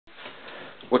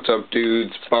What's up,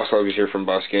 dudes? Boss Lobbies here from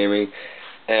Boss Gaming,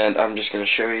 and I'm just going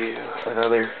to show you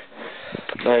another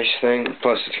nice thing.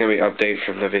 Plus, it's going to be an update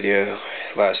from the video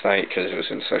last night because it was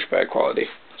in such bad quality.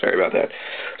 Sorry about that.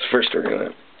 So first, we're going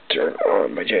to turn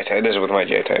on my jtag. This is with my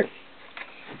jtag.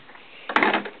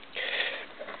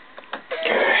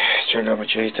 Turn on my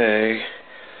jtag.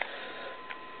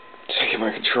 Taking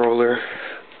my controller.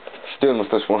 Doing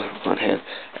with this one hand.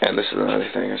 And this is another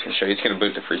thing I was going to show you. It's going to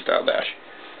boot the Freestyle Dash.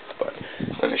 But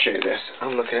let me show you this.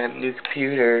 I'm looking at a new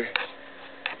computer.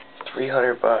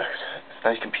 $300.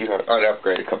 Nice computer. I'd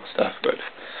upgrade a couple stuff, but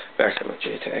back to my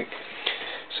jtag.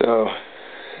 So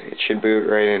it should boot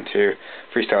right into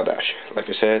Freestyle Dash. Like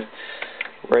I said,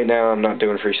 right now I'm not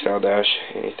doing Freestyle Dash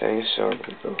anything, so I'm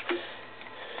gonna go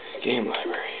game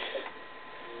library.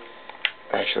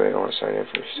 Actually, I want to sign in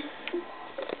first.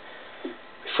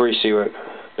 Before you see what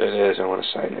it is, I want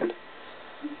to sign in.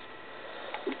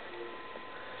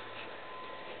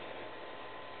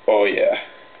 Oh yeah,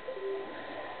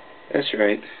 that's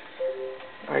right.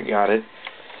 I got it.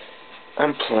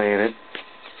 I'm playing it.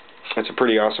 It's a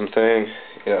pretty awesome thing,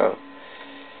 you know.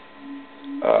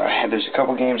 There's a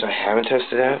couple games I haven't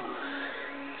tested out.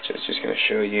 So it's just gonna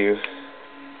show you.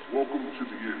 Welcome to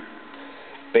the end.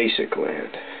 Basic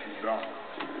Land.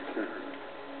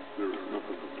 There is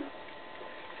nothing.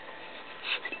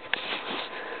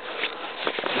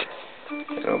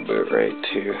 And I'll boot right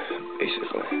to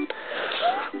Basic Land.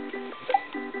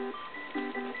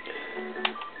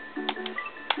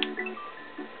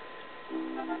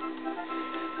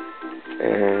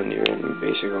 And you're in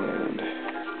Basic Land.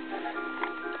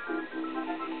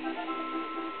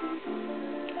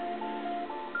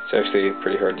 It's actually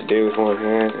pretty hard to do with one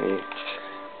hand. And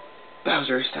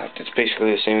Bowser stopped. It's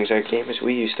basically the same exact game as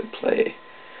we used to play.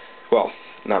 Well,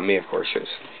 not me, of course, because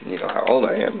you know how old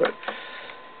I am, but.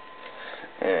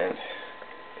 And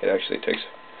it actually takes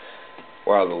a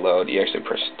while to load. You actually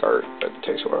press start, but it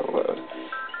takes a while to load.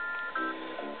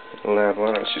 Lab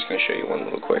one, I was just going to show you one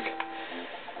little quick.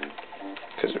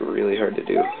 Because it's really hard to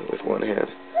do with one hand.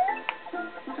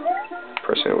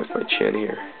 Pressing it with my chin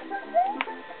here.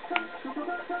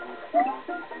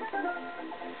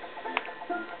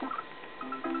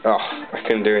 Oh, I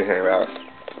couldn't do anything about it.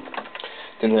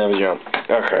 Didn't have a jump.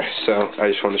 Okay, so I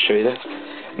just wanted to show you that.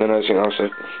 And then I was going to also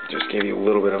just give you a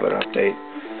little bit of an update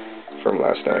from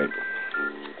last night.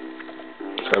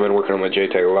 So I've been working on my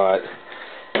jtag a lot.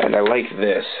 And I like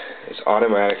this. It's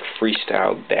automatic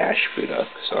freestyle dash boot up.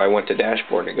 So I went to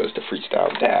dashboard and it goes to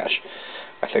freestyle dash.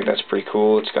 I think that's pretty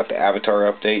cool. It's got the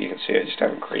avatar update. You can see I just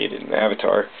haven't created an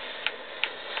avatar.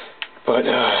 But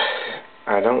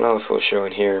I don't know if it'll show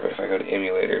in here, but if I go to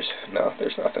emulators, no,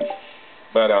 there's nothing.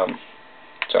 But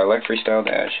so I like freestyle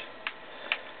dash.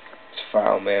 It's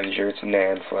file manager. It's a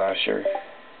NAND flasher.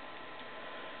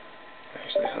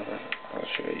 Actually, hold on. I'll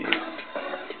show you.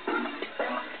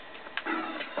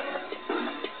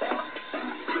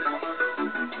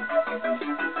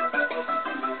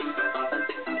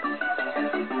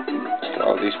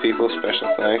 All these people,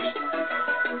 special thanks.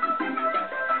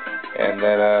 And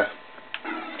then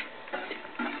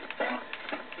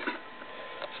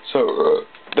so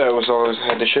that was all I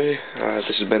had to show you.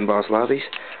 This has been Boss Lobbies.